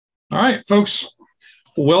All right, folks,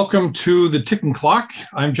 welcome to the Ticking Clock.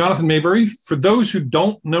 I'm Jonathan Maberry. For those who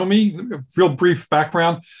don't know me, a real brief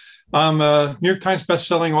background. I'm a New York Times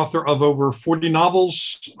bestselling author of over 40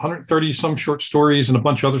 novels, 130 some short stories, and a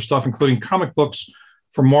bunch of other stuff, including comic books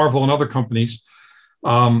for Marvel and other companies.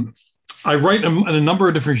 I write in a number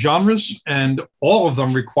of different genres, and all of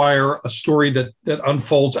them require a story that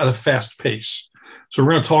unfolds at a fast pace. So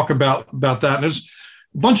we're going to talk about that. And there's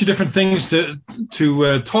a bunch of different things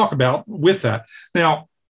to talk about with that. Now,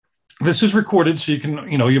 this is recorded, so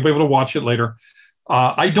you'll be able to watch it later.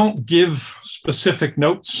 I don't give specific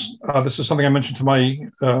notes. This is something I mentioned to my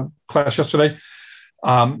class yesterday.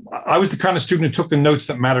 I was the kind of student who took the notes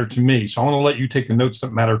that mattered to me, so I want to let you take the notes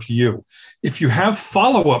that matter to you. If you have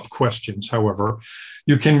follow-up questions, however,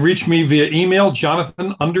 you can reach me via email,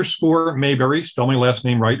 Jonathan_Maberry, spell my last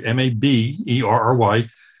name right, Maberry,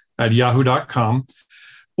 @yahoo.com,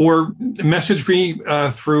 or message me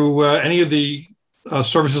through any of the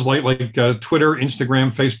services like Twitter,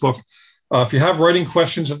 Instagram, Facebook. If you have writing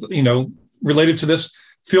questions, related to this,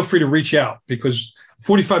 feel free to reach out, because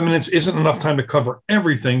 45 minutes isn't enough time to cover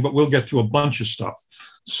everything, but we'll get to a bunch of stuff.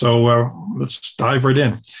 So let's dive right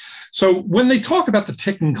in. So when they talk about the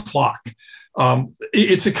ticking clock,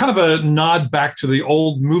 it's a kind of a nod back to the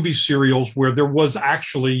old movie serials where there was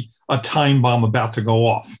actually a time bomb about to go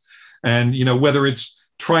off. And, whether it's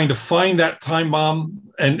trying to find that time bomb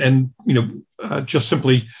and just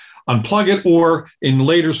simply unplug it, or in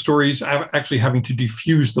later stories, actually having to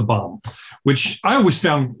defuse the bomb, which I always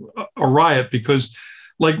found a riot, because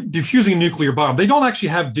like defusing a nuclear bomb, they don't actually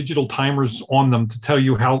have digital timers on them to tell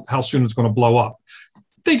you how soon it's going to blow up.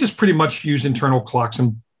 They just pretty much use internal clocks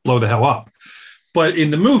and blow the hell up. But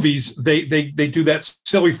in the movies, they do that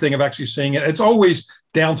silly thing of actually saying it. It's always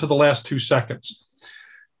down to the last 2 seconds.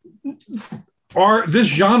 This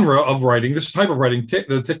genre of writing, this type of writing,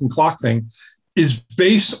 the ticking clock thing, is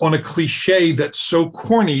based on a cliche that's so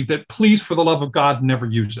corny that, please, for the love of God, never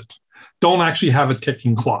use it. Don't actually have a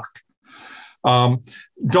ticking clock.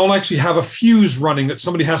 Don't actually have a fuse running that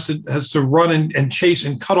somebody has to run and chase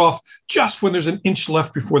and cut off just when there's an inch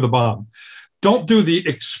left before the bomb. Don't do the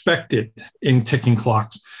expected in ticking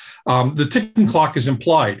clocks. The ticking clock is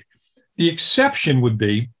implied. The exception would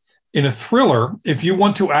be in a thriller, if you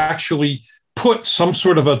want to actually put some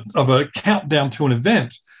sort of a countdown to an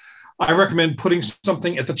event, I recommend putting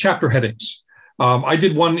something at the chapter headings. I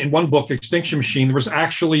did one in one book, Extinction Machine. There was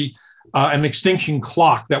actually an extinction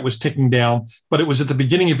clock that was ticking down, but it was at the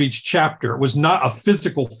beginning of each chapter. It was not a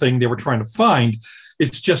physical thing they were trying to find.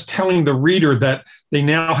 It's just telling the reader that they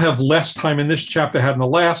now have less time in this chapter than in the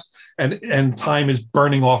last, and time is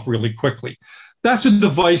burning off really quickly. That's a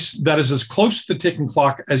device that is as close to the ticking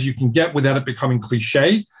clock as you can get without it becoming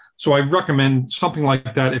cliche. So I recommend something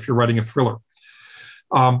like that if you're writing a thriller.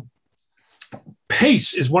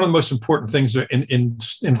 Pace is one of the most important things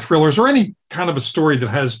in thrillers, or any kind of a story that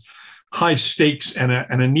has high stakes and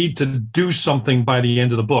a need to do something by the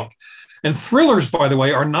end of the book. And thrillers, by the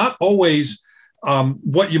way, are not always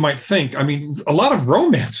what you might think. I mean, a lot of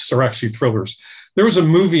romances are actually thrillers. There was a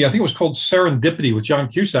movie, I think it was called Serendipity, with John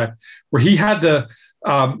Cusack, where he had to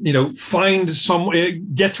find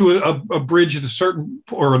get to a bridge at a certain,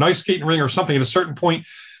 or an ice skating ring or something at a certain point,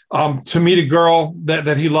 to meet a girl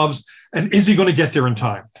that he loves. And is he going to get there in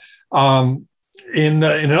time? In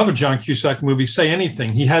another John Cusack movie, Say Anything,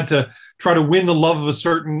 he had to try to win the love of a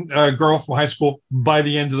certain girl from high school by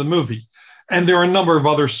the end of the movie. And there are a number of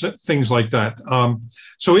other things like that.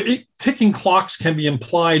 So ticking clocks can be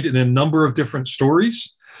implied in a number of different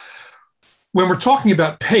stories. When we're talking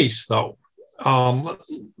about pace, though,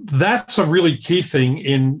 that's a really key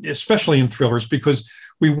thing, especially in thrillers, because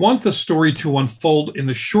we want the story to unfold in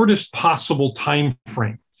the shortest possible time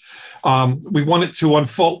frame. We want it to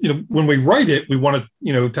unfold, when we write it, we want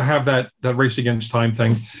it, to have that race against time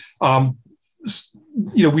thing.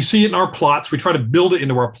 We see it in our plots. We try to build it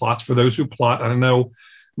into our plots for those who plot. I don't know,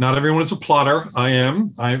 not everyone is a plotter.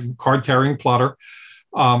 I'm a card-carrying plotter.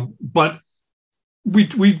 But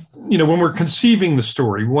we when we're conceiving the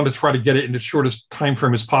story, we want to try to get it in the shortest time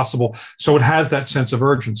frame as possible, so it has that sense of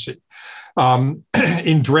urgency.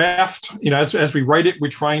 In draft, as we write it, we're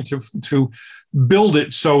trying to build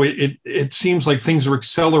it so it seems like things are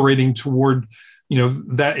accelerating toward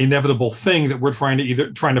that inevitable thing that we're trying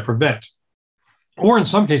to prevent, or in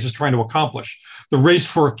some cases trying to accomplish. The race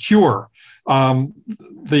for a cure,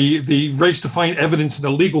 the race to find evidence in a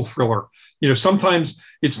legal thriller. Sometimes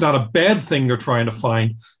it's not a bad thing they're trying to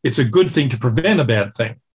find. It's a good thing to prevent a bad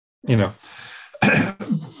thing.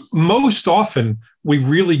 Most often we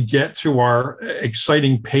really get to our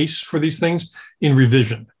exciting pace for these things in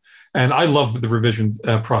revision. And I love the revision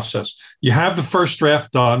process. You have the first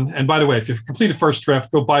draft done. And by the way, if you've completed the first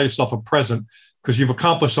draft, go buy yourself a present because you've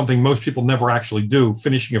accomplished something most people never actually do,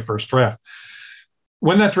 finishing a first draft.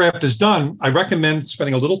 When that draft is done, I recommend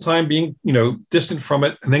spending a little time being, distant from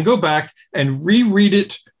it, and then go back and reread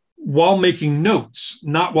it while making notes,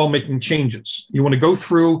 not while making changes. You want to go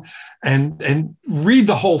through and read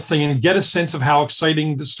the whole thing and get a sense of how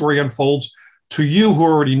exciting the story unfolds to you who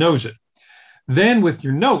already knows it. Then with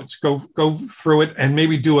your notes, go through it and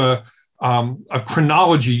maybe do a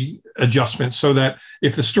chronology adjustment so that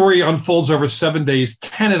if the story unfolds over 7 days,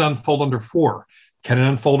 can it unfold under 4? Can it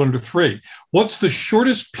unfold under 3? What's the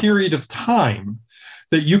shortest period of time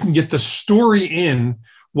that you can get the story in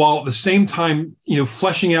while at the same time,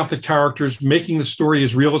 fleshing out the characters, making the story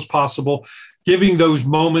as real as possible, giving those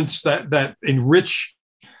moments that enrich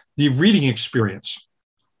the reading experience?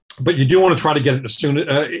 But you do want to try to get it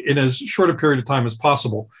in as short a period of time as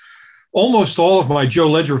possible. Almost all of my Joe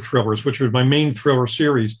Ledger thrillers, which are my main thriller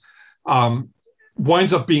series,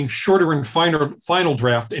 winds up being shorter in final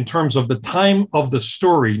draft in terms of the time of the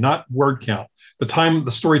story, not word count. The time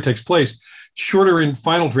the story takes place, shorter in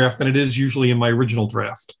final draft than it is usually in my original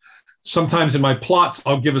draft. Sometimes in my plots,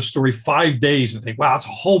 I'll give a story 5 days and think, wow, that's a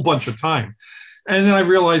whole bunch of time. And then I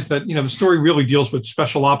realized that, the story really deals with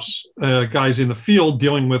special ops guys in the field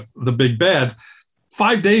dealing with the big bad.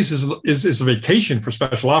 5 days is a vacation for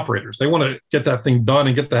special operators. They want to get that thing done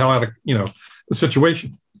and get the hell out of, the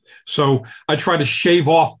situation. So I try to shave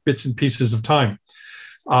off bits and pieces of time.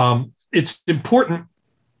 It's important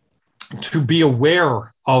to be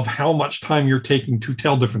aware of how much time you're taking to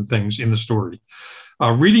tell different things in the story.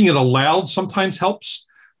 Reading it aloud sometimes helps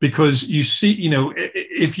because you see,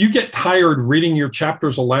 if you get tired reading your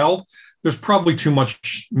chapters aloud, there's probably too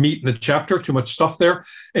much meat in the chapter, too much stuff there,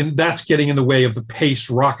 and that's getting in the way of the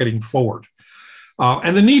pace rocketing forward.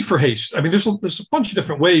 And the need for haste. I mean, there's a bunch of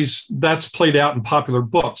different ways that's played out in popular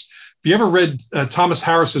books. If you ever read Thomas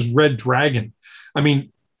Harris's Red Dragon, I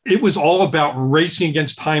mean, it was all about racing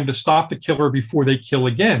against time to stop the killer before they kill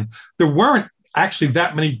again. There weren't actually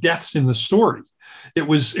that many deaths in the story. It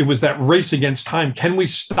was that race against time. Can we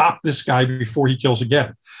stop this guy before he kills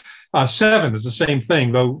again? Seven is the same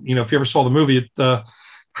thing, though. If you ever saw the movie, it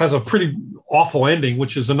has a pretty awful ending,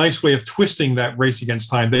 which is a nice way of twisting that race against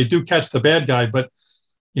time. They do catch the bad guy, but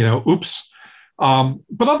oops.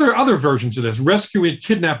 But other versions of this: rescue a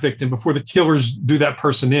kidnapped victim before the killers do that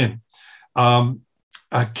person in.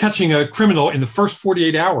 Catching a criminal in the first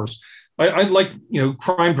 48 hours. I like,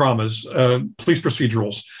 crime dramas, police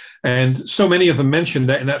procedurals. And so many of them mention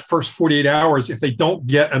that in that first 48 hours, if they don't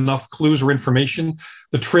get enough clues or information,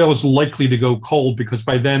 the trail is likely to go cold because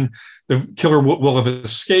by then the killer will have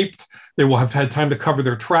escaped. They will have had time to cover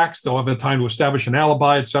their tracks. They'll have had time to establish an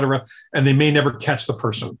alibi, et cetera, and they may never catch the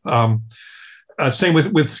person. Same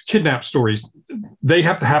with kidnap stories. They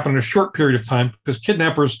have to happen in a short period of time because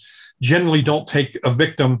kidnappers generally don't take a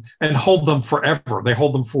victim and hold them forever. They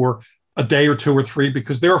hold them for a day or 2 or 3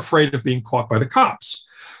 because they're afraid of being caught by the cops.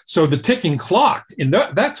 So the ticking clock in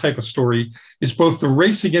that type of story is both the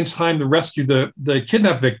race against time to rescue the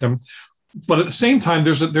kidnapped victim, but at the same time,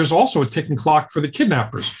 there's also a ticking clock for the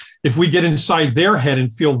kidnappers. If we get inside their head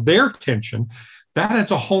and feel their tension, that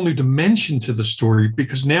adds a whole new dimension to the story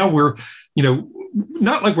because now we're,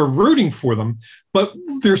 not like we're rooting for them, but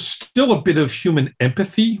there's still a bit of human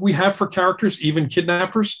empathy we have for characters, even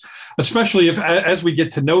kidnappers, especially if as we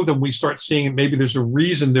get to know them, we start seeing maybe there's a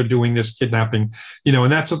reason they're doing this kidnapping,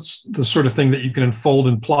 and that's the sort of thing that you can unfold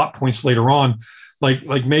in plot points later on.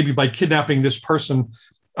 Like maybe by kidnapping this person,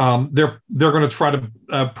 they're going to try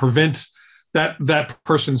to prevent that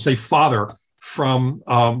person, say father, from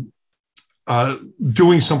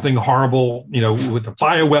doing something horrible, with a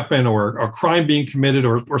bioweapon or a crime being committed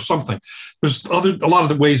or something. There's a lot of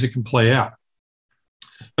the ways it can play out.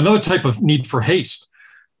 Another type of need for haste.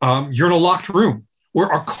 You're in a locked room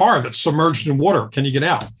or a car that's submerged in water. Can you get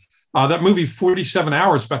out? That movie, 47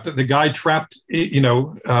 Hours, about the guy trapped, it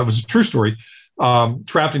was a true story,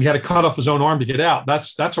 trapped and he had to cut off his own arm to get out.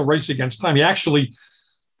 That's a race against time. He actually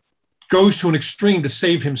goes to an extreme to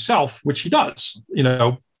save himself, which he does,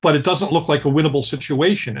 but it doesn't look like a winnable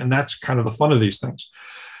situation. And that's kind of the fun of these things.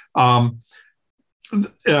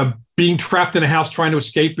 Being trapped in a house trying to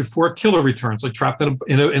escape before a killer returns, like trapped in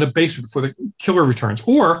a basement before the killer returns.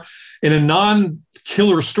 Or in a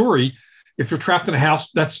non-killer story, if you're trapped in a house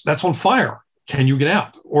that's on fire, can you get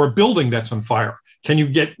out? Or a building that's on fire, can you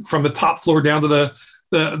get from the top floor down to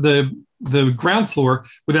the ground floor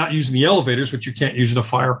without using the elevators, which you can't use in a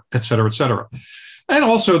fire, et cetera, et cetera. And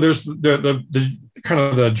also there's the kind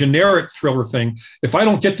of the generic thriller thing. If I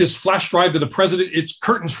don't get this flash drive to the president, it's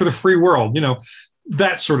curtains for the free world,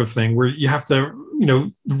 that sort of thing, where you have to,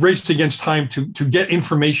 race against time to get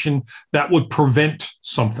information that would prevent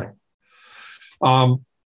something. And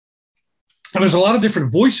there's a lot of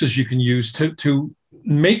different voices you can use to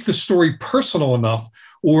make the story personal enough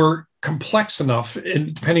or complex enough,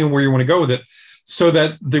 and depending on where you want to go with it, so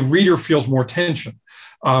that the reader feels more tension.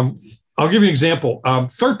 I'll give you an example.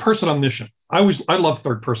 Third person omniscient. I love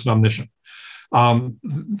third person omniscient.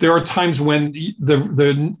 There are times when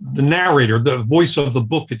the narrator, the voice of the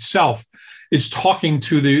book itself, is talking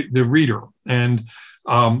to the reader. And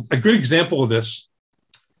a good example of this,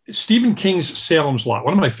 Stephen King's Salem's Lot,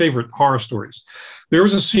 one of my favorite horror stories. There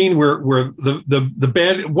was a scene where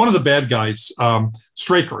one of the bad guys,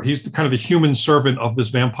 Straker, he's kind of the human servant of this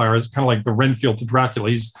vampire. It's kind of like the Renfield to Dracula.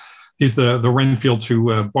 He's the Renfield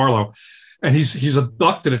to Barlow, and he's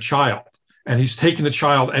abducted a child, and he's taken the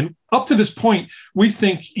child. And up to this point, we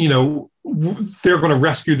think they're going to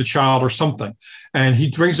rescue the child or something, and he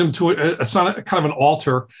brings him to a kind of an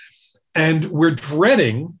altar, and we're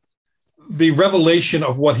dreading the revelation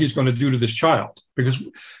of what he's going to do to this child, because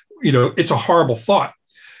it's a horrible thought.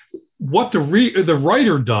 What the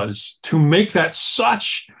writer does to make that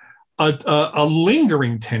such a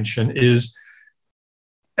lingering tension is,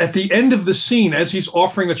 at the end of the scene, as he's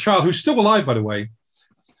offering the child, who's still alive, by the way,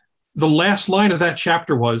 the last line of that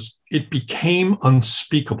chapter was, "It became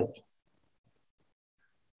unspeakable."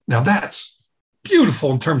 Now that's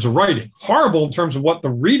beautiful in terms of writing, horrible in terms of what the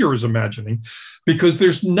reader is imagining, because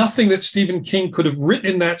there's nothing that Stephen King could have written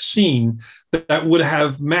in that scene that would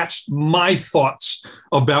have matched my thoughts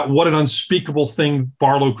about what an unspeakable thing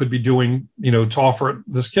Barlow could be doing, to offer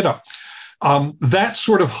this kid up. That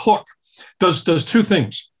sort of hook does two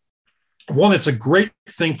things. One, it's a great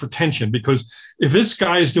thing for tension, because if this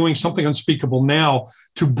guy is doing something unspeakable now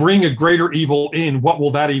to bring a greater evil in, what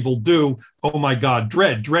will that evil do? Oh my God,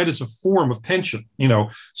 dread. Dread is a form of tension,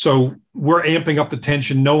 so we're amping up the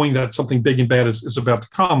tension knowing that something big and bad is about to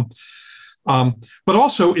come. But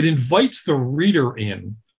also it invites the reader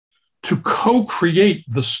in to co-create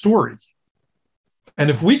the story. And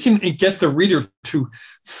if we can get the reader to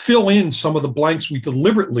fill in some of the blanks we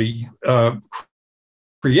deliberately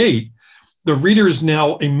create, the reader is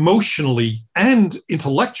now emotionally and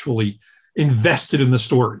intellectually invested in the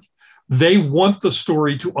story. They want the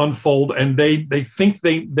story to unfold, and they think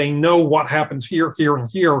they know what happens here, here, and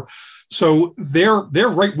here. So they're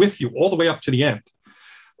right with you all the way up to the end.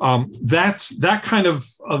 That kind of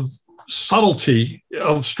subtlety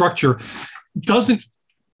of structure doesn't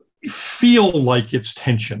feel like it's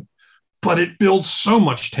tension, but it builds so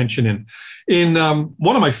much tension in. In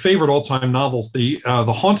one of my favorite all-time novels, The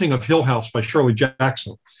Haunting of Hill House by Shirley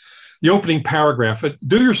Jackson, the opening paragraph,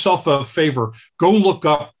 do yourself a favor, go look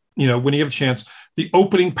up, when you have a chance, the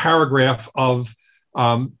opening paragraph of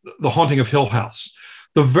The Haunting of Hill House.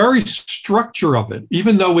 The very structure of it,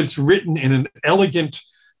 even though it's written in an elegant,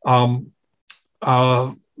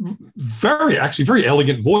 very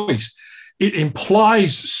elegant voice, it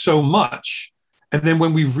implies so much. And then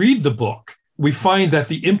when we read the book, we find that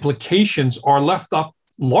the implications are left up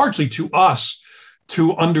largely to us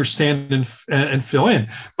to understand and fill in.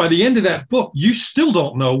 By the end of that book, you still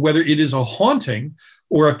don't know whether it is a haunting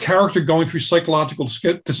or a character going through psychological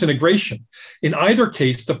disintegration. In either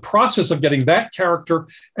case, the process of getting that character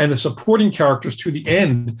and the supporting characters to the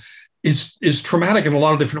end is traumatic in a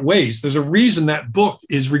lot of different ways. There's a reason that book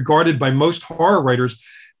is regarded by most horror writers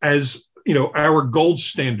as our gold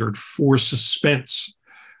standard for suspense.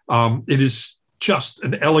 It is just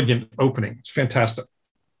an elegant opening. It's fantastic.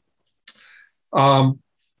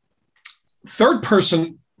 First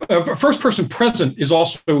person present is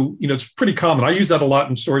also, it's pretty common. I use that a lot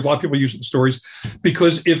in stories. A lot of people use it in stories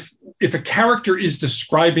because if a character is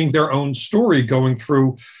describing their own story going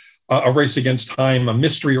through a race against time, a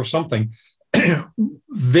mystery or something,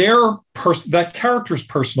 that character's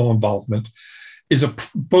personal involvement is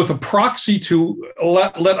both a proxy to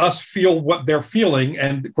let us feel what they're feeling.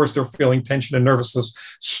 And of course, they're feeling tension and nervousness,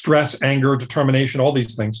 stress, anger, determination, all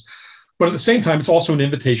these things. But at the same time, it's also an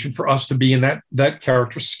invitation for us to be in that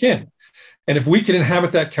character's skin. And if we can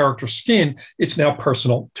inhabit that character's skin, it's now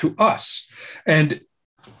personal to us. And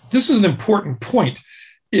this is an important point.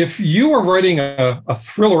 If you are writing a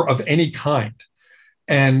thriller of any kind,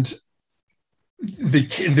 and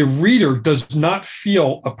the reader does not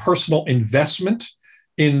feel a personal investment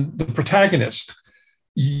in the protagonist,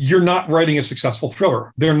 you're not writing a successful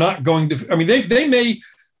thriller. They're not going to, they may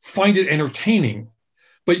find it entertaining,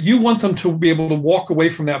 but you want them to be able to walk away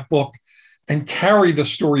from that book and carry the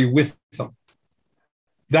story with them.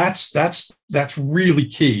 That's really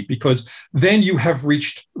key, because then you have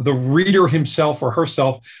reached the reader himself or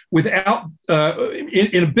herself without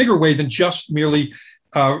in a bigger way than just merely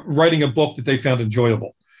writing a book that they found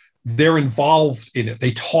enjoyable. They're involved in it.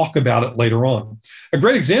 They talk about it later on. A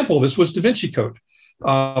great example of this was Da Vinci Code.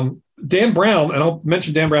 Dan Brown, and I'll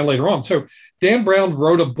mention Dan Brown later on too. Dan Brown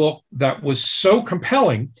wrote a book that was so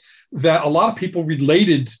compelling that a lot of people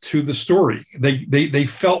related to the story. They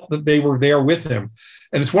felt that they were there with him.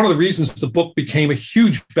 And it's one of the reasons the book became a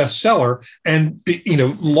huge bestseller and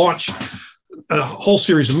launched a whole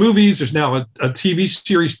series of movies. There's now a TV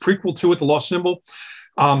series prequel to it, The Lost Symbol.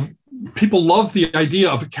 People love the idea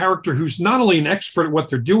of a character who's not only an expert at what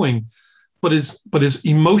they're doing, but is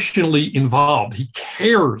emotionally involved. He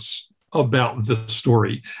cares about the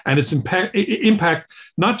story and its impact,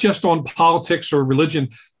 not just on politics or religion,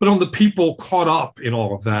 but on the people caught up in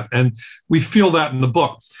all of that. And we feel that in the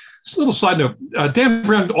book. Just a little side note, Dan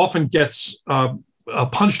Brown often gets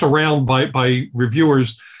punched around by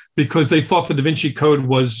reviewers because they thought the Da Vinci Code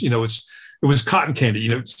was, it was cotton candy,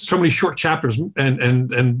 so many short chapters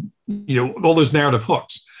and all those narrative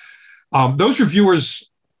hooks. Those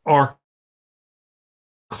reviewers are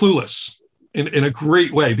clueless in a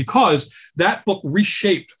great way, because that book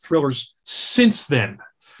reshaped thrillers since then.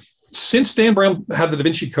 Since Dan Brown had the Da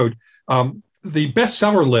Vinci Code, the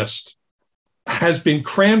bestseller list has been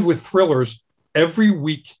crammed with thrillers every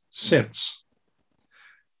week since.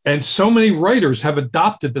 And so many writers have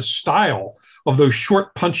adopted the style of those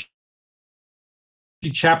short, punchy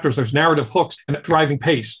chapters, those narrative hooks, and that driving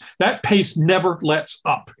pace. That pace never lets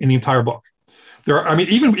up in the entire book.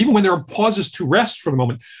 Even when there are pauses to rest for the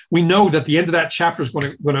moment, we know that the end of that chapter is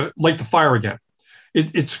going to light the fire again.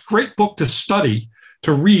 It's a great book to study,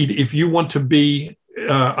 to read if you want to be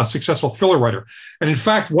a successful thriller writer. And in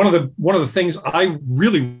fact, one of the things I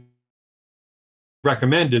really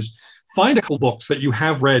recommend is find a couple books that you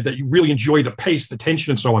have read that you really enjoy, the pace, the tension,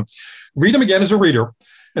 and so on. Read them again as a reader,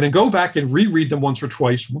 and then go back and reread them once or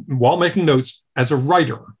twice while making notes as a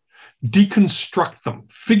writer. Deconstruct them,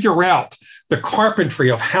 figure out the carpentry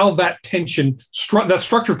of how that tension, that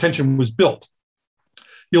structure of tension was built.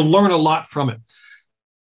 You'll learn a lot from it.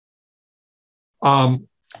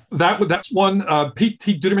 That's one. Pete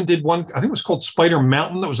Duderman did one, I think it was called Spider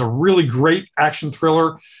Mountain. That was a really great action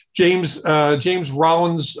thriller. James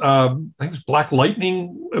Rollins, I think it was Black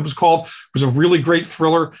Lightning, it was called. It was a really great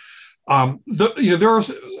thriller. There are,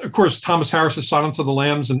 of course, Thomas Harris's Silence of the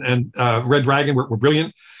Lambs and Red Dragon were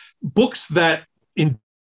brilliant. Books that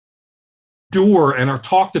endure and are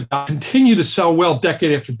talked about, continue to sell well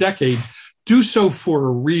decade after decade, do so for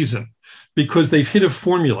a reason, because they've hit a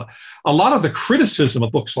formula. A lot of the criticism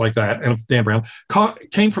of books like that, and of Dan Brown,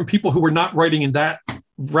 came from people who were not writing in that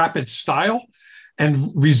rapid style and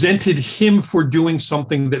resented him for doing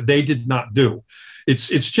something that they did not do.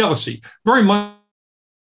 It's jealousy. Very much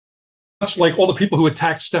like all the people who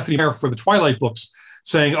attacked Stephanie Meyer for the Twilight books,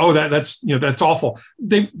 saying, "Oh, that's awful."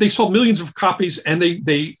 They sold millions of copies, and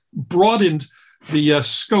they broadened the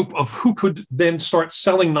scope of who could then start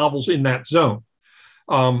selling novels in that zone.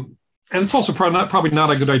 And it's also probably not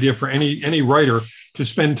a good idea for any writer to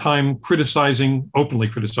spend time openly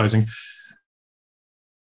criticizing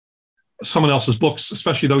someone else's books,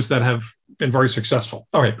 especially those that have been very successful.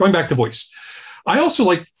 All right, going back to voice. I also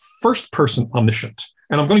like first-person omniscient,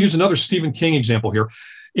 and I'm going to use another Stephen King example here.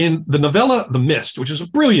 In the novella The Mist, which is a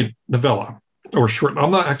brilliant novella, or short,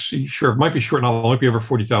 I'm not actually sure, it might be a short novel, it might be over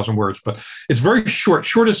 40,000 words, but it's very short,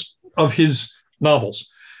 shortest of his novels.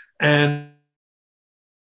 And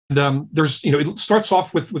there's, it starts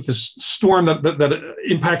off with this storm that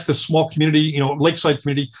impacts this small community, lakeside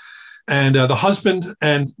community. And the husband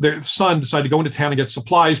and their son decide to go into town and get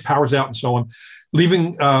supplies, power's out and so on,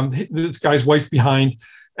 leaving this guy's wife behind.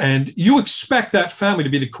 And you expect that family to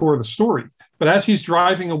be the core of the story. But as he's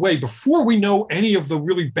driving away, before we know any of the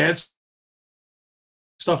really bad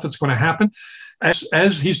stuff that's going to happen,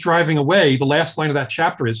 as he's driving away, the last line of that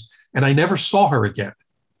chapter is, "And I never saw her again."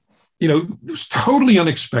 It was totally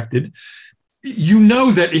unexpected. You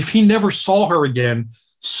know that if he never saw her again,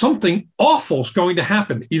 something awful is going to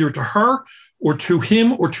happen, either to her or to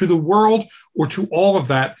him or to the world or to all of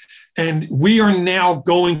that. And we are now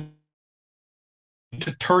going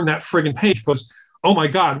to turn that friggin' page, because, oh my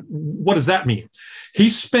God, what does that mean? He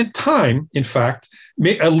spent time, in fact,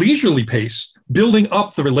 a leisurely pace, building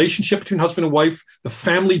up the relationship between husband and wife, the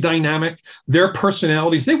family dynamic, their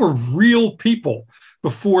personalities. They were real people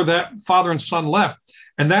before that father and son left.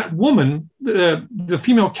 And that woman, the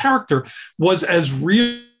female character, was as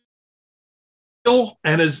real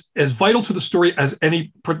and as vital to the story as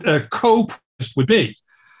any co-protagonist would be.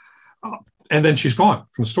 and then she's gone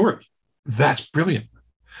from the story. That's brilliant.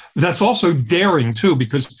 That's also daring too,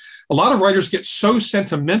 because a lot of writers get so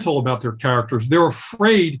sentimental about their characters. They're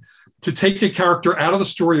afraid to take a character out of the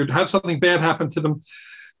story or have something bad happen to them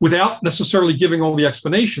without necessarily giving all the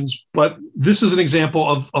explanations. But this is an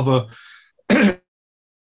example of a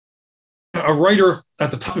writer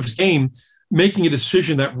at the top of his game making a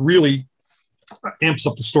decision that really amps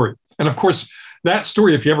up the story. And of course, that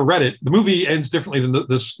story, if you ever read it, the movie ends differently than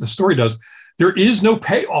the story does. There is no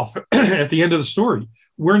payoff at the end of the story.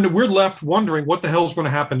 We're left wondering what the hell is going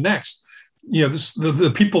to happen next. You know,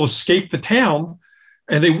 the people escape the town,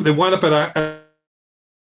 and they wind up at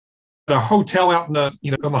a hotel out in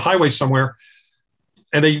on the highway somewhere,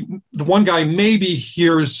 and the one guy maybe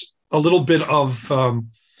hears a little bit of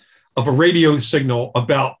a radio signal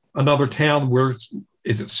about another town where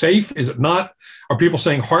is it safe? Is it not? Are people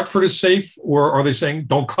saying Hartford is safe, or are they saying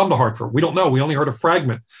don't come to Hartford? We don't know. We only heard a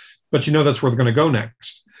fragment, but that's where they're going to go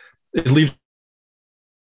next. It leaves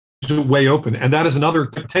it way open, and that is another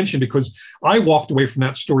tension because I walked away from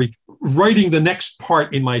that story writing the next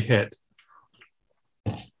part in my head.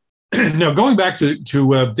 Now, going back to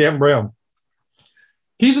Dan Brown,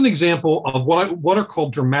 he's an example of what are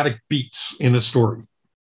called dramatic beats in a story.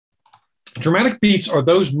 Dramatic beats are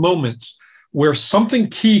those moments where something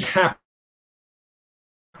key happens.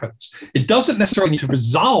 It doesn't necessarily need to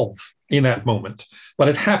resolve in that moment, but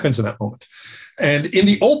it happens in that moment. And in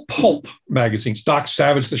the old pulp magazines, Doc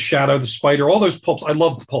Savage, The Shadow, The Spider, all those pulps, I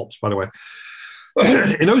love the pulps, by the way.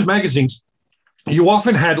 In those magazines, you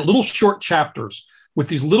often had little short chapters with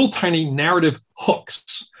these little tiny narrative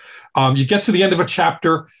hooks. You get to the end of a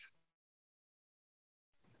chapter,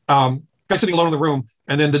 guy sitting alone in the room,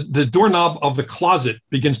 and then the doorknob of the closet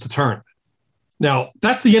begins to turn. Now,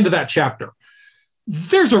 that's the end of that chapter.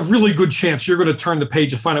 There's a really good chance you're going to turn the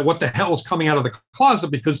page and find out what the hell is coming out of the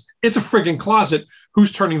closet because it's a frigging closet.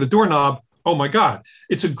 Who's turning the doorknob? Oh my God.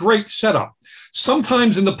 It's a great setup.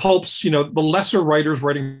 Sometimes in the pulps, the lesser writers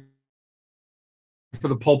writing for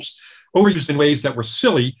the pulps overused in ways that were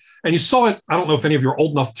silly. And you saw it, I don't know if any of you are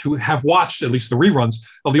old enough to have watched at least the reruns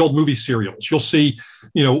of the old movie serials. You'll see,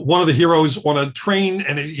 one of the heroes on a train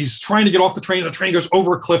and he's trying to get off the train. The train goes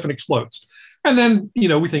over a cliff and explodes. And then,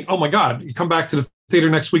 we think, oh my God, you come back to the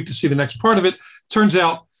theater next week to see the next part of it. Turns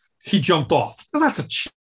out he jumped off. Now that's a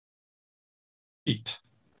cheat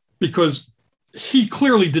because he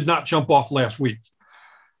clearly did not jump off last week.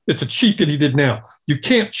 It's a cheat that he did now. You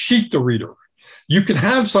can't cheat the reader. You can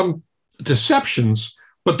have some deceptions,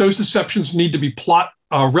 but those deceptions need to be plot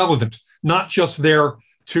relevant, not just there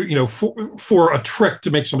to, for a trick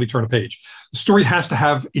to make somebody turn a page. The story has to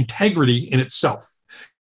have integrity in itself.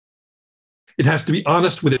 It has to be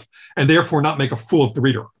honest with it and therefore not make a fool of the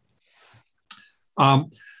reader.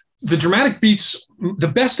 The dramatic beats, the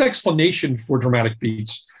best explanation for dramatic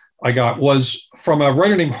beats I got was from a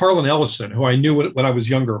writer named Harlan Ellison, who I knew when I was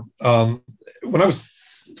younger. When I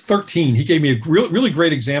was 13, he gave me a really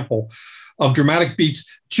great example of dramatic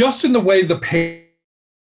beats just in the way the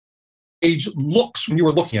page looks when you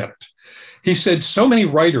were looking at it. He said so many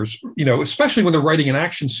writers, especially when they're writing an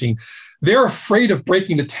action scene, they're afraid of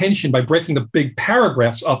breaking the tension by breaking the big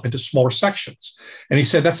paragraphs up into smaller sections. And he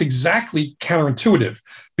said that's exactly counterintuitive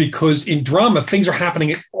because in drama, things are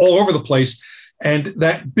happening all over the place. And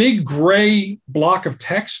that big gray block of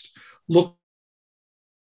text looks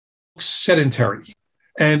sedentary.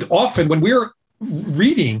 And often when we're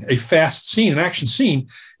reading a fast scene, an action scene,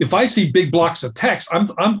 if I see big blocks of text,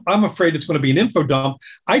 I'm afraid it's going to be an info dump.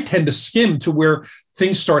 I tend to skim to where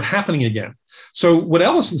things start happening again. So what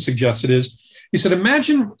Ellison suggested is, he said,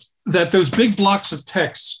 imagine that those big blocks of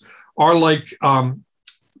texts are like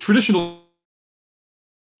traditional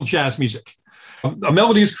jazz music. A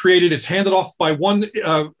melody is created, it's handed off by one,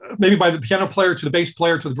 maybe by the piano player to the bass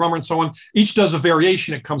player to the drummer and so on. Each does a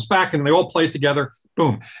variation, it comes back and they all play it together,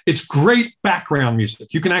 boom. It's great background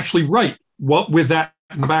music. You can actually write with that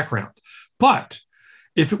in the background. But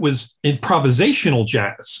if it was improvisational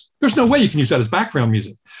jazz, there's no way you can use that as background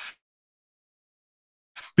music.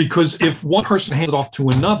 Because if one person hands it off to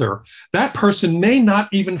another, that person may not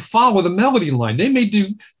even follow the melody line. They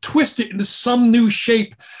may twist it into some new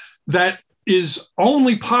shape that is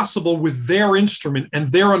only possible with their instrument and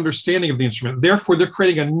their understanding of the instrument. Therefore, they're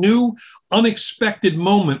creating a new, unexpected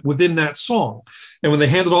moment within that song. And when they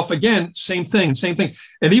hand it off again, same thing.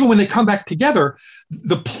 And even when they come back together,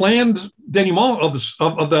 the planned denouement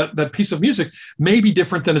of that piece of music may be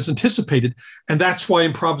different than is anticipated. And that's why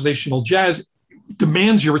improvisational jazz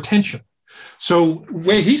demands your attention. So the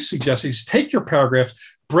way he suggests is take your paragraphs,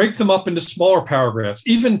 break them up into smaller paragraphs,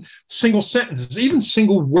 even single sentences, even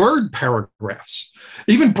single word paragraphs,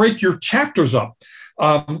 even break your chapters up.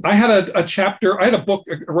 I had a chapter, I had a book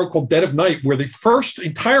I wrote called Dead of Night, where the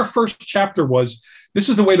entire first chapter was, this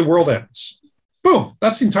is the way the world ends. Boom,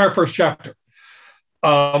 that's the entire first chapter.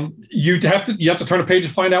 You have to turn a page to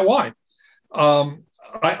find out why.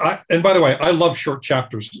 And by the way, I love short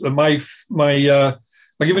chapters.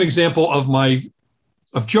 I'll give an example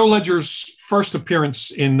of Joe Ledger's first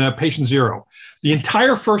appearance in Patient Zero. The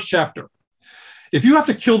entire first chapter. If you have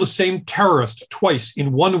to kill the same terrorist twice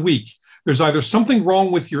in 1 week, there's either something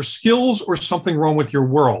wrong with your skills or something wrong with your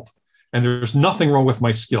world. And there's nothing wrong with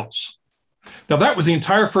my skills. Now, that was the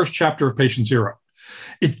entire first chapter of Patient Zero.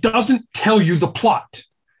 It doesn't tell you the plot.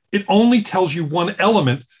 It only tells you one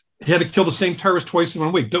element. He had to kill the same terrorist twice in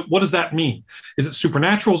 1 week. What does that mean? Is it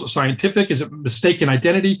supernatural? Is it scientific? Is it mistaken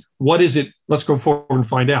identity? What is it? Let's go forward and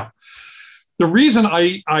find out. The reason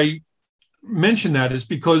I mention that is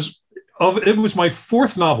because it was my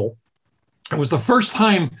fourth novel. It was the first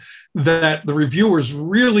time that the reviewers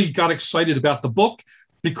really got excited about the book,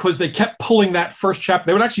 because they kept pulling that first chapter.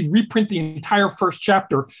 They would actually reprint the entire first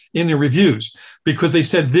chapter in their reviews, because they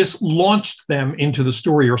said this launched them into the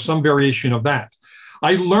story or some variation of that.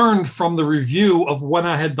 I learned from the review of when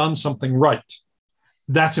I had done something right.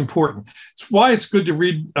 That's important. It's why it's good to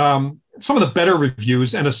read some of the better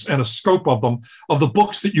reviews and a scope of them, of the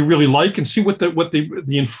books that you really like, and see what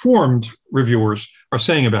the informed reviewers are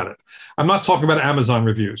saying about it. I'm not talking about Amazon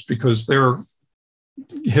reviews, because they're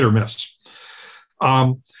hit or miss.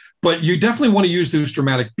 But you definitely want to use those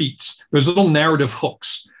dramatic beats. There's little narrative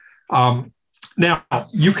hooks. Now,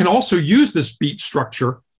 you can also use this beat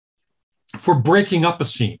structure for breaking up a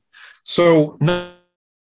scene. So not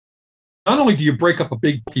only do you break up a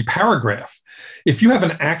big paragraph, if you have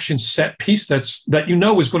an action set piece that you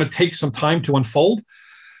know is going to take some time to unfold,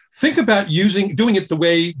 think about doing it the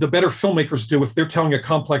way the better filmmakers do if they're telling a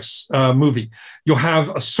complex movie. You'll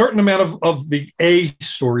have a certain amount of the A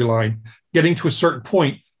storyline getting to a certain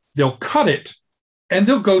point. They'll cut it and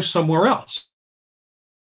they'll go somewhere else.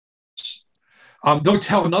 They'll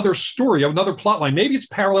tell another story, another plot line. Maybe it's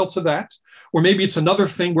parallel to that, or maybe it's another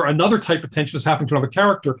thing where another type of tension is happening to another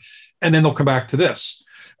character, and then they'll come back to this.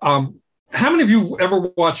 How many of you ever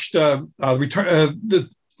watched the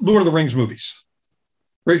Lord of the Rings movies?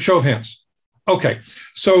 Great show of hands. Okay,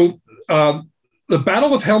 so the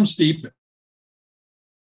Battle of Helm's Deep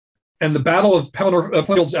and the Battle of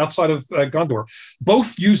Pelennor outside of Gondor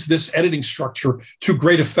both use this editing structure to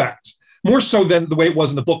great effect, more so than the way it was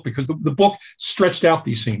in the book, because the book stretched out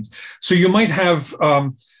these scenes. So you might have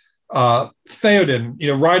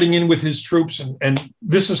Theoden, riding in with his troops, and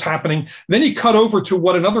this is happening. Then you cut over to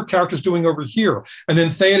what another character is doing over here, and then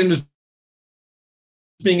Theoden is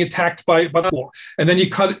being attacked by the war, and then you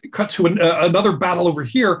cut to another battle over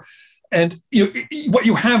here, and what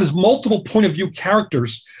you have is multiple point of view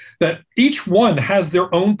characters that each one has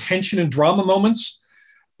their own tension and drama moments,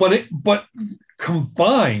 but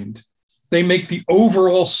combined they make the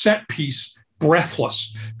overall set piece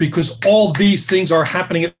breathless, because all these things are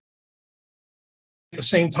happening at the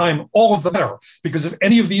same time, all of them matter, because if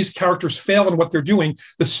any of these characters fail in what they're doing,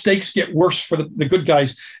 the stakes get worse for the good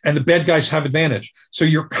guys, and the bad guys have advantage. So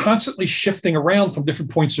you're constantly shifting around from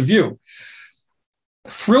different points of view.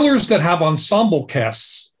 Thrillers that have ensemble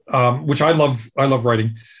casts, which I love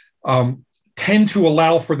writing, tend to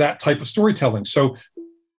allow for that type of storytelling. So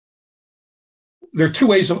there are two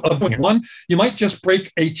ways of doing it. One, you might just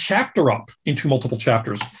break a chapter up into multiple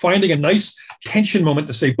chapters, finding a nice tension moment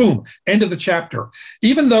to say, boom, end of the chapter.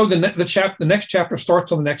 Even though the next chapter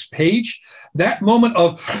starts on the next page, that moment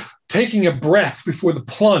of taking a breath before the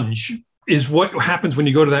plunge is what happens when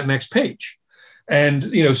you go to that next page. And,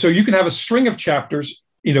 so you can have a string of chapters,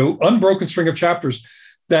 unbroken string of chapters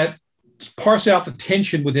that parse out the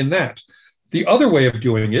tension within that. The other way of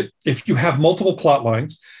doing it, if you have multiple plot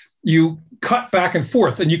lines, you cut back and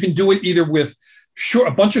forth, and you can do it either with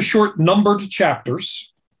a bunch of short numbered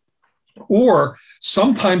chapters, or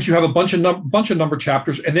sometimes you have a bunch of numbered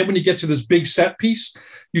chapters, and then when you get to this big set piece,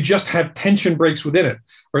 you just have tension breaks within it.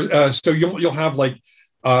 Or so you'll have like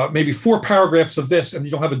maybe 4 paragraphs of this, and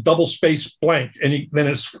you'll have a double space blank, and then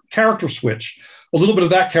a character switch, a little bit of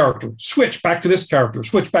that character, switch back to this character,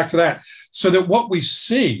 switch back to that, so that what we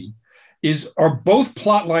see are both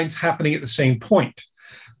plot lines happening at the same point.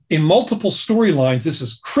 In multiple storylines, this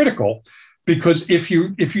is critical, because if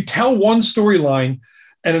you tell one storyline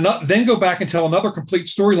and then go back and tell another complete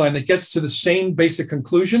storyline that gets to the same basic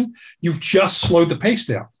conclusion, you've just slowed the pace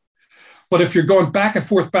down. But if you're going back and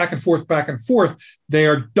forth, back and forth, back and forth, they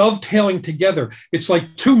are dovetailing together. It's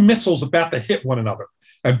like 2 missiles about to hit one another.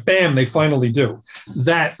 And bam, they finally do.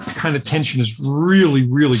 That kind of tension is really,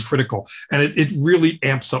 really critical. And it really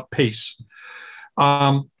amps up pace.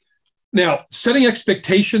 Now, setting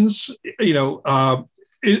expectations,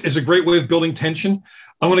 is a great way of building tension.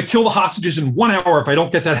 I'm going to kill the hostages in 1 hour if I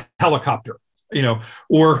don't get that helicopter.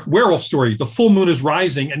 Or werewolf story, the full moon is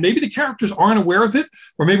rising, and maybe the characters aren't aware of it,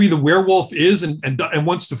 or maybe the werewolf is and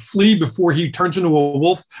wants to flee before he turns into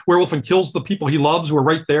a werewolf and kills the people he loves who are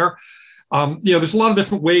right there. There's a lot of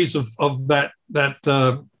different ways of that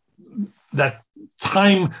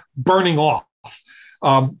time burning off.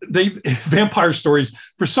 Vampire stories,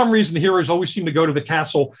 for some reason, the heroes always seem to go to the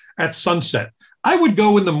castle at sunset. I would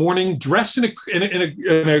go in the morning dressed in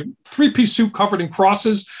a three-piece suit covered in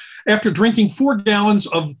crosses, after drinking 4 gallons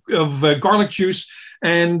of garlic juice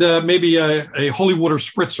and maybe a holy water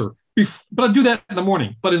spritzer. But I do that in the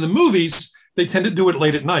morning. But in the movies, they tend to do it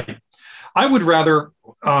late at night. I would rather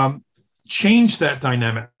change that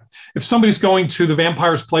dynamic. If somebody's going to the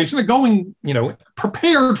vampire's place and they're going,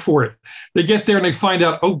 prepared for it, they get there and they find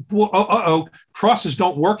out, crosses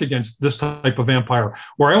don't work against this type of vampire.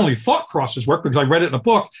 Or I only thought crosses work because I read it in a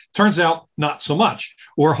book. Turns out not so much.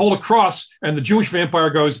 Or hold a cross and the Jewish vampire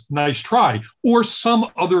goes, nice try. Or some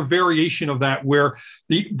other variation of that where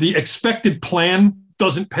the expected plan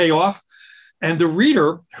doesn't pay off. And the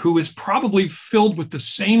reader, who is probably filled with the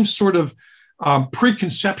same sort of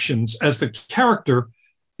preconceptions as the character,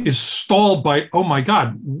 is stalled by, oh my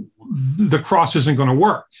God, the cross isn't going to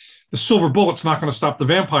work. The silver bullet's not going to stop the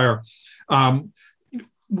vampire.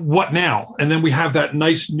 What now? And then we have that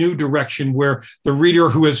nice new direction where the reader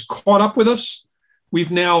who has caught up with us, we've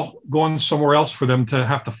now gone somewhere else for them to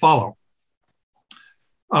have to follow.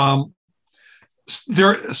 There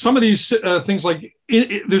are some of these things like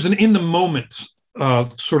there's an in the moment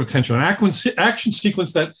sort of tension, an action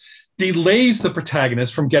sequence that delays the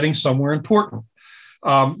protagonist from getting somewhere important.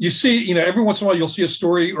 You see, every once in a while you'll see a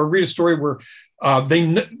story or read a story where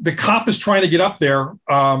the cop is trying to get up there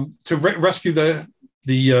to rescue the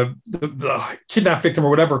kidnapped victim or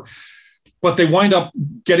whatever, but they wind up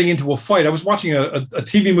getting into a fight. I was watching a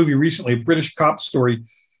TV movie recently, a British cop story,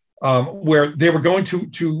 where they were going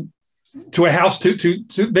to a house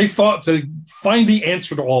they thought to find the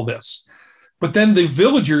answer to all this, but then the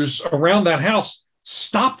villagers around that house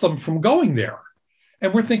stopped them from going there.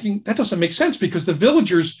 And we're thinking, that doesn't make sense because the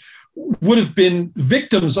villagers would have been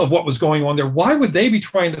victims of what was going on there. Why would they be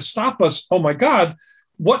trying to stop us? Oh my God,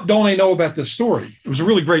 what don't I know about this story? It was a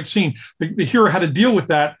really great scene. The hero had to deal with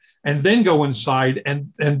that and then go inside.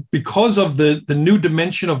 And because of the new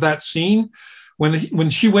dimension of that scene, when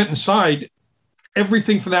she went inside,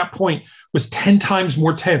 everything from that point was 10 times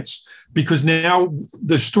more tense because now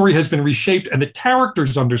the story has been reshaped and the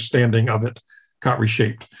character's understanding of it got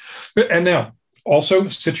reshaped. And now, also,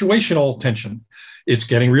 situational tension. It's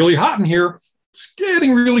getting really hot in here. It's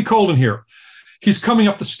getting really cold in here. He's coming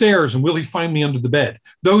up the stairs, and will he find me under the bed?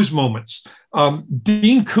 Those moments.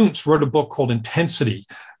 Dean Koontz wrote a book called Intensity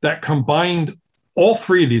that combined all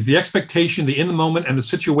three of these, the expectation, the in the moment, and the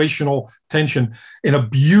situational tension in a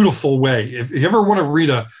beautiful way. If you ever want to read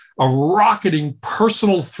a rocketing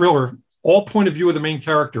personal thriller, all point of view of the main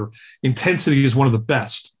character, Intensity is one of the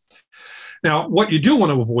best. Now, what you do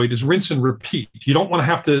want to avoid is rinse and repeat. You don't want to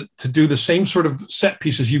have to do the same sort of set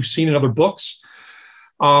pieces you've seen in other books.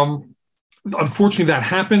 Unfortunately, that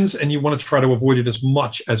happens, and you want to try to avoid it as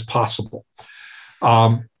much as possible.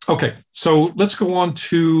 Okay, so let's go on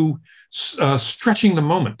to stretching the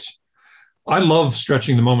moment. I love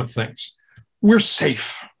stretching the moment things. We're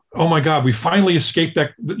safe. Oh my God, we finally escaped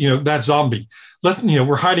that zombie.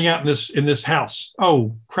 We're hiding out in this house.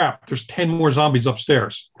 Oh crap, there's 10 more zombies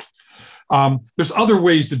upstairs. There's other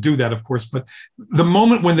ways to do that, of course, but the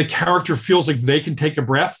moment when the character feels like they can take a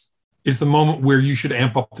breath is the moment where you should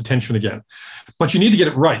amp up the tension again. But you need to get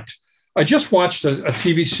it right. I just watched a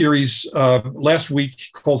TV series last week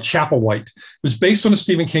called Chapelwhite. It was based on a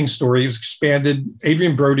Stephen King story. It was expanded.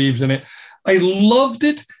 Adrian Brody was in it. I loved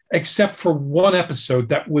it, except for one episode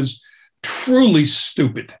that was truly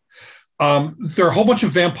stupid. There are a whole bunch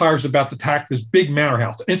of vampires about to attack this big manor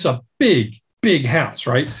house. It's a big, big house,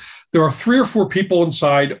 right? There are 3 or 4 people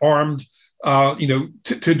inside armed,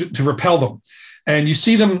 to repel them. And you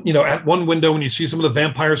see them, at one window, and you see some of the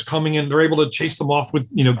vampires coming in. They're able to chase them off with,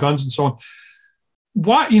 guns and so on.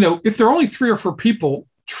 Why, if there are only 3 or 4 people,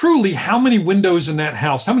 truly, how many windows in that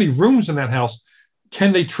house, how many rooms in that house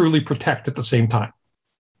can they truly protect at the same time?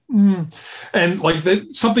 And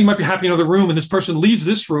something might be happening in another room, and this person leaves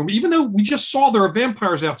this room, even though we just saw there are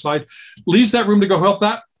vampires outside, leaves that room to go help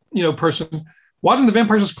that, person. Why don't the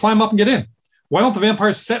vampires just climb up and get in? Why don't the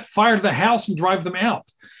vampires set fire to the house and drive them out?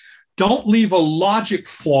 don't leave a logic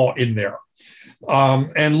flaw in there.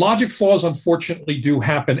 And logic flaws, unfortunately, do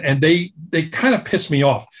happen, and they kind of piss me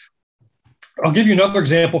off. I'll give you another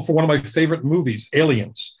example for one of my favorite movies,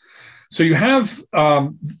 Aliens. So you have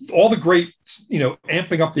all the great,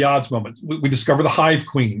 amping up the odds moments. We discover the Hive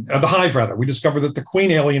Queen, the Hive rather. We discover that the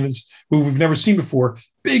Queen alien is who we've never seen before.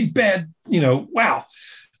 Big bad, wow.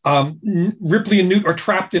 Ripley and Newt are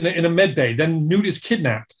trapped in a med bay. Then Newt is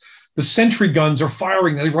kidnapped. The sentry guns are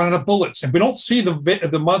firing, and they run out of bullets. And we don't see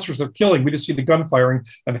the monsters they're killing. We just see the gun firing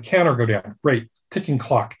and the counter go down. Great, ticking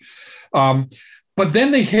clock. But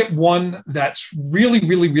then they hit one that's really,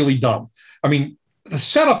 really, really dumb. I mean, the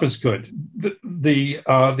setup is good. The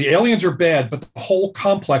aliens are bad, but the whole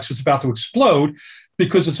complex is about to explode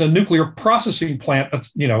because it's a nuclear processing plant,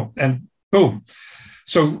 and boom.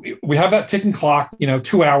 So we have that ticking clock,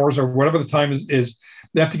 2 hours or whatever the time is.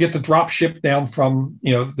 They have to get the drop ship down from,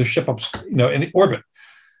 the ship up, in orbit.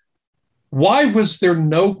 Why was there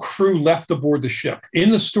no crew left aboard the ship?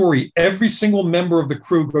 In the story, every single member of the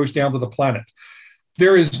crew goes down to the planet.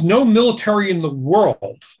 There is no military in the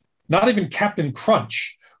world, not even Captain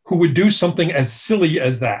Crunch, who would do something as silly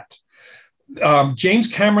as that. James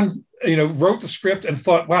Cameron, wrote the script and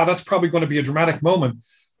thought, wow, that's probably going to be a dramatic moment.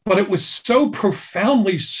 But it was so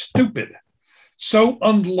profoundly stupid, so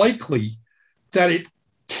unlikely that it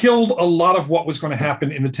killed a lot of what was going to happen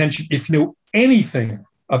in the tension if you knew anything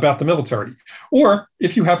about the military, or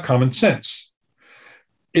if you have common sense.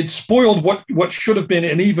 It spoiled what should have been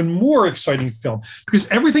an even more exciting film, because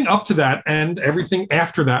everything up to that and everything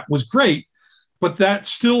after that was great, but that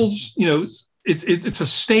still, it's a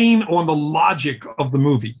stain on the logic of the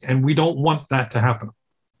movie, and we don't want that to happen.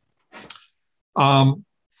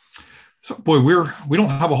 So, boy, we don't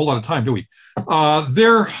have a whole lot of time, do we?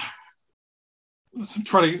 Let's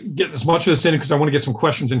try to get as much of this in because I want to get some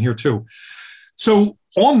questions in here too. So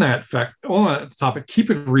on that topic, keep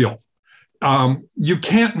it real. You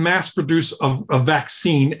can't mass produce a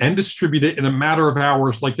vaccine and distribute it in a matter of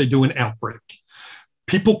hours like they do in Outbreak.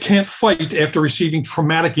 People can't fight after receiving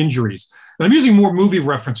traumatic injuries. And I'm using more movie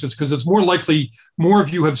references because it's more likely more of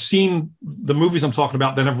you have seen the movies I'm talking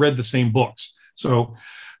about than have read the same books. So,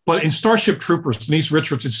 but in Starship Troopers, Denise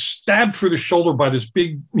Richards is stabbed through the shoulder by this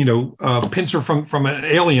big, pincer from an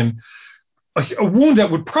alien, a wound that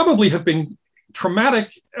would probably have been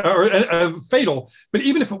traumatic or fatal, but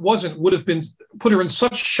even if it wasn't, would have been put her in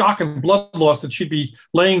such shock and blood loss that she'd be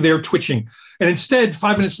laying there twitching. And instead,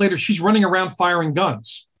 5 minutes later, she's running around firing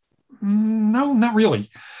guns. No, not really.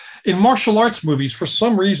 In martial arts movies, for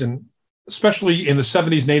some reason, especially in the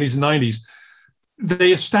 70s and 80s and 90s,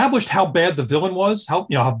 they established how bad the villain was, how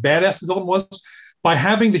badass the villain was, by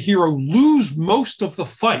having the hero lose most of the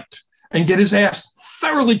fight and get his ass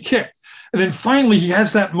thoroughly kicked. And then finally he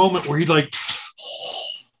has that moment where he'd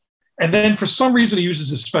and then for some reason he uses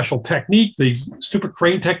his special technique, the stupid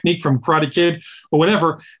crane technique from Karate Kid or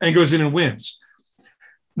whatever, and goes in and wins.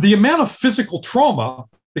 The amount of physical trauma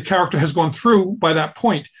the character has gone through by that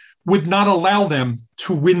point would not allow them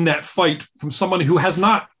to win that fight from someone who has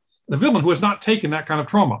not, the villain who has not taken that kind of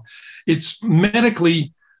trauma. It's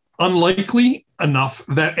medically unlikely enough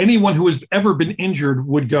that anyone who has ever been injured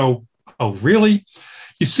would go, oh, really?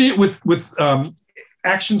 You see it with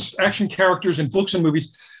action characters in books and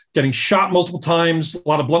movies getting shot multiple times, a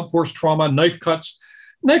lot of blunt force trauma, knife cuts.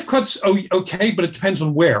 Knife cuts, okay, but it depends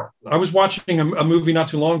on where. I was watching a movie not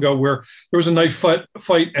too long ago where there was a knife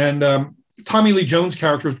fight and Tommy Lee Jones'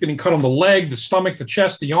 character was getting cut on the leg, the stomach, the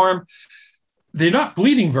chest, the arm. They're not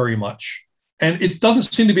bleeding very much. And it doesn't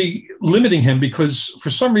seem to be limiting him because for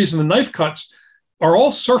some reason the knife cuts are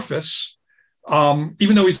all surface,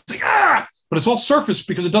 even though he's like, ah! But it's all surface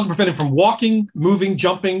because it doesn't prevent him from walking, moving,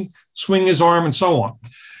 jumping, swinging his arm, and so on.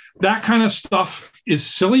 That kind of stuff is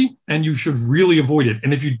silly, and you should really avoid it.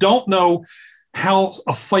 And if you don't know how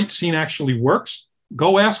a fight scene actually works,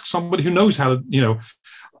 go ask somebody who knows how to,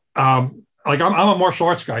 like I'm a martial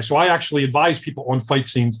arts guy, so I actually advise people on fight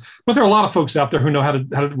scenes. But there are a lot of folks out there who know how to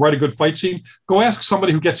write a good fight scene. Go ask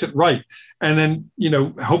somebody who gets it right, and then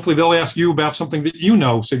hopefully they'll ask you about something that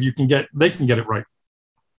so they can get it right.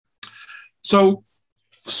 So,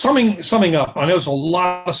 summing up, I know there's a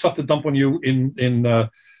lot of stuff to dump on you in a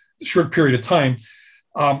short period of time.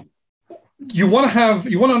 You want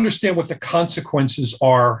to understand what the consequences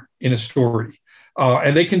are in a story,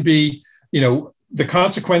 and they can be, the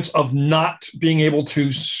consequence of not being able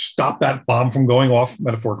to stop that bomb from going off,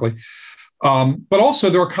 metaphorically, but also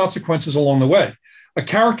there are consequences along the way. A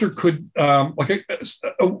character could, like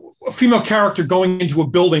a female character going into a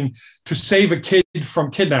building to save a kid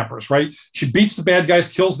from kidnappers, right? She beats the bad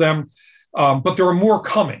guys, kills them, but there are more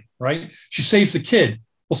coming, right? She saves the kid.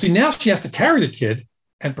 Well, see, now she has to carry the kid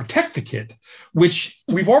and protect the kid, which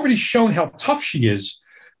we've already shown how tough she is.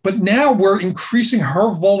 But now we're increasing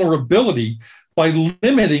her vulnerability by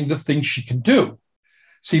limiting the things she can do.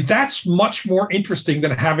 See, that's much more interesting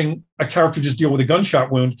than having a character just deal with a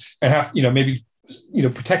gunshot wound and have, maybe,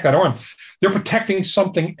 protect that arm. They're protecting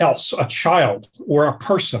something else, a child or a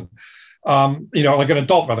person, like an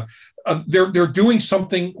adult rather. They're doing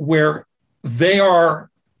something where they are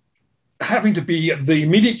having to be the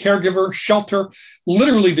immediate caregiver, shelter,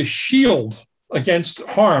 literally the shield against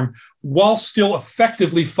harm, while still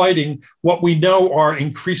effectively fighting what we know are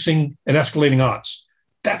increasing and escalating odds.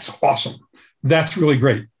 That's awesome. That's really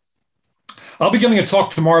great. I'll be giving a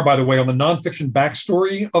talk tomorrow, by the way, on the nonfiction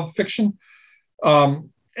backstory of fiction.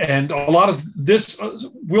 And a lot of this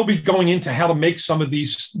will be going into how to make some of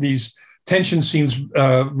these tension scenes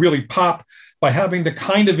really pop by having the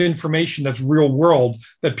kind of information that's real world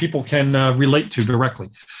that people can relate to directly.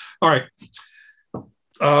 All right.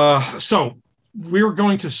 So we're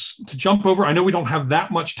going to jump over. I know we don't have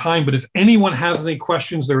that much time, but if anyone has any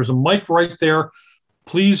questions, there is a mic right there.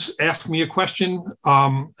 Please ask me a question,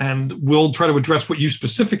 and we'll try to address what you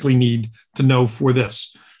specifically need to know for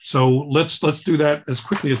this. So let's do that as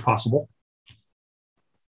quickly as possible.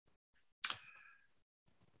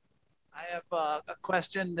 I have a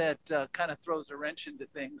question that kind of throws a wrench into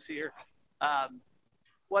things here.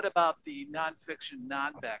 What about the nonfiction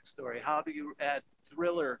non-backstory? How do you add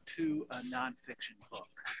thriller to a nonfiction book?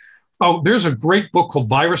 Oh, there's a great book called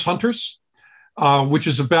Virus Hunters, which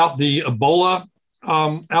is about the Ebola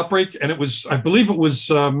outbreak. And I believe it was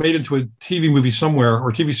made into a TV movie somewhere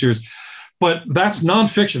or TV series, but that's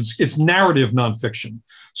nonfiction. It's narrative nonfiction.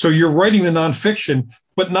 So you're writing the nonfiction,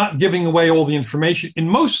 but not giving away all the information. In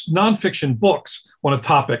most nonfiction books on a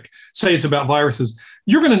topic, say it's about viruses,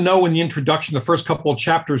 you're going to know in the introduction, the first couple of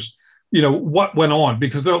chapters, what went on,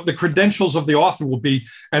 because the credentials of the author will be,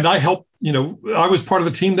 and I helped, I was part of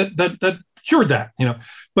the team that cured that,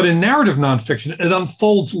 But in narrative nonfiction, it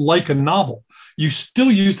unfolds like a novel. You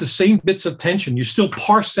still use the same bits of tension. You still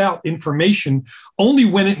parse out information only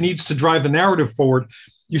when it needs to drive the narrative forward.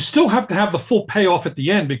 You still have to have the full payoff at the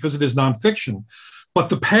end because it is nonfiction. But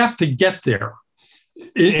the path to get there,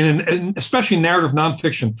 especially in narrative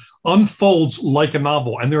nonfiction, unfolds like a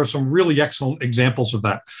novel. And there are some really excellent examples of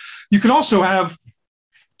that. You can also have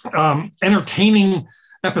entertaining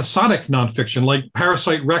episodic nonfiction, like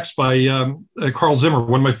Parasite Rex by Carl Zimmer,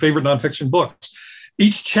 one of my favorite nonfiction books.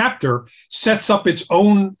 Each chapter sets up its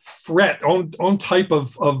own threat, own type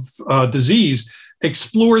of disease,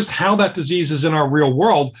 explores how that disease is in our real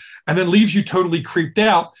world, and then leaves you totally creeped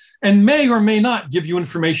out, and may or may not give you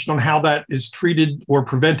information on how that is treated or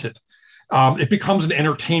prevented. It becomes an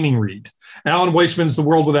entertaining read. Alan Weissman's The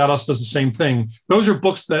World Without Us does the same thing. Those are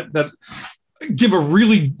books that give a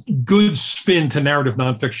really good spin to narrative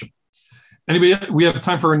nonfiction. Anybody? We have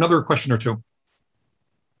time for another question or two.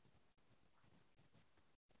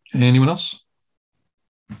 Anyone else?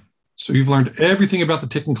 So you've learned everything about the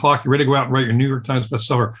ticking clock. You're ready to go out and write your New York Times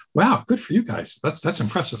bestseller. Wow, good for you guys. That's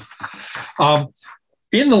impressive.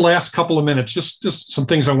 In the last couple of minutes, just some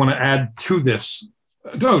things I want to add to this.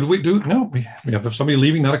 No, we have somebody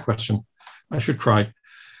leaving, not a question. I should cry.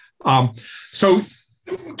 So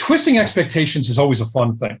twisting expectations is always a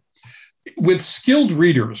fun thing. With skilled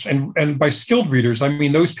readers, and by skilled readers, I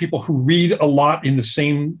mean those people who read a lot in the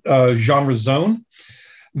same genre zone,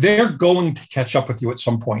 they're going to catch up with you at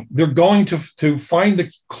some point. They're going to find the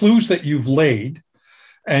clues that you've laid,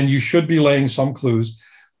 and you should be laying some clues.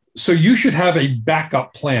 So you should have a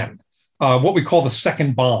backup plan, what we call the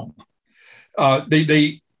second bomb.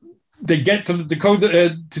 They get to the code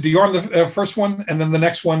to dearm the first one, and then the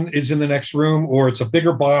next one is in the next room, or it's a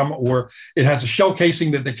bigger bomb, or it has a shell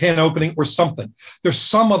casing that they can't open, or something. There's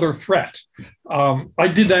some other threat. I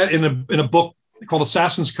did that in a book called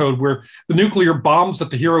Assassin's Code, where the nuclear bombs that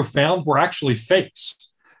the hero found were actually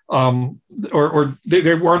fakes, or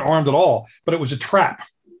they weren't armed at all, but it was a trap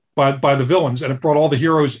by the villains, and it brought all the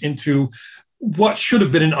heroes into what should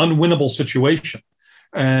have been an unwinnable situation.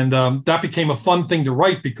 And that became a fun thing to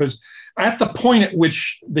write, because at the point at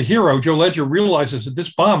which the hero, Joe Ledger, realizes that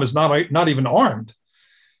this bomb is not even armed,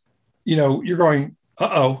 you're going,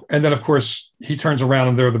 uh-oh. And then, of course, he turns around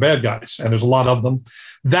and they're the bad guys, and there's a lot of them.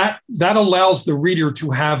 That allows the reader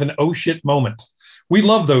to have an oh shit moment. We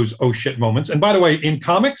love those oh shit moments. And by the way, in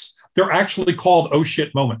comics, they're actually called oh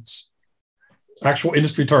shit moments, actual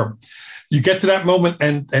industry term. You get to that moment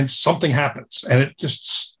and something happens, and it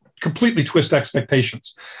just completely twists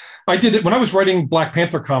expectations. I did it when I was writing Black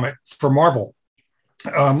Panther comic for Marvel.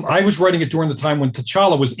 I was writing it during the time when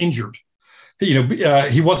T'Challa was injured.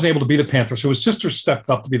 he wasn't able to be the Panther. So his sister stepped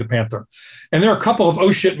up to be the Panther. And there are a couple of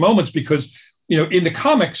oh shit moments because, in the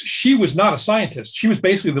comics, she was not a scientist. She was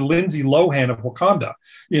basically the Lindsay Lohan of Wakanda.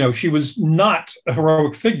 She was not a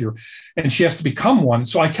heroic figure, and she has to become one.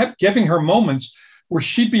 So I kept giving her moments where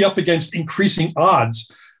she'd be up against increasing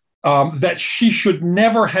odds that she should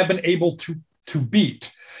never have been able to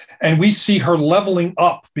beat. And we see her leveling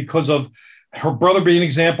up because of her brother being an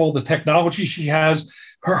example, the technology she has,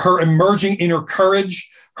 her emerging inner courage,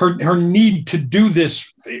 her need to do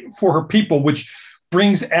this for her people, which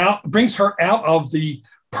brings her out of the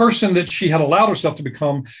person that she had allowed herself to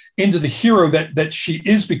become into the hero that she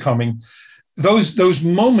is becoming. Those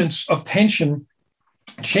moments of tension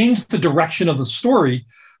change the direction of the story,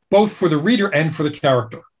 both for the reader and for the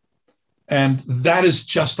character. And that is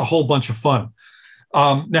just a whole bunch of fun.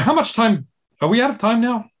 Now, how much time? Are we out of time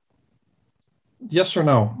now? Yes or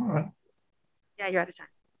no? Yeah, you're out of time.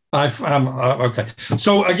 Okay.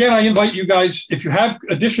 So again, I invite you guys, if you have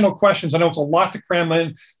additional questions, I know it's a lot to cram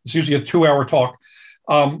in. It's usually a 2-hour talk.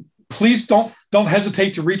 Please don't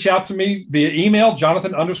hesitate to reach out to me via email,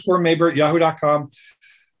 jonathan_Maberry@yahoo.com,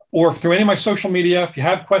 or through any of my social media. If you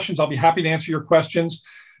have questions, I'll be happy to answer your questions.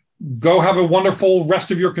 Go have a wonderful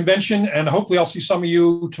rest of your convention, and hopefully I'll see some of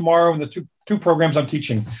you tomorrow in the two programs I'm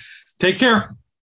teaching. Take care.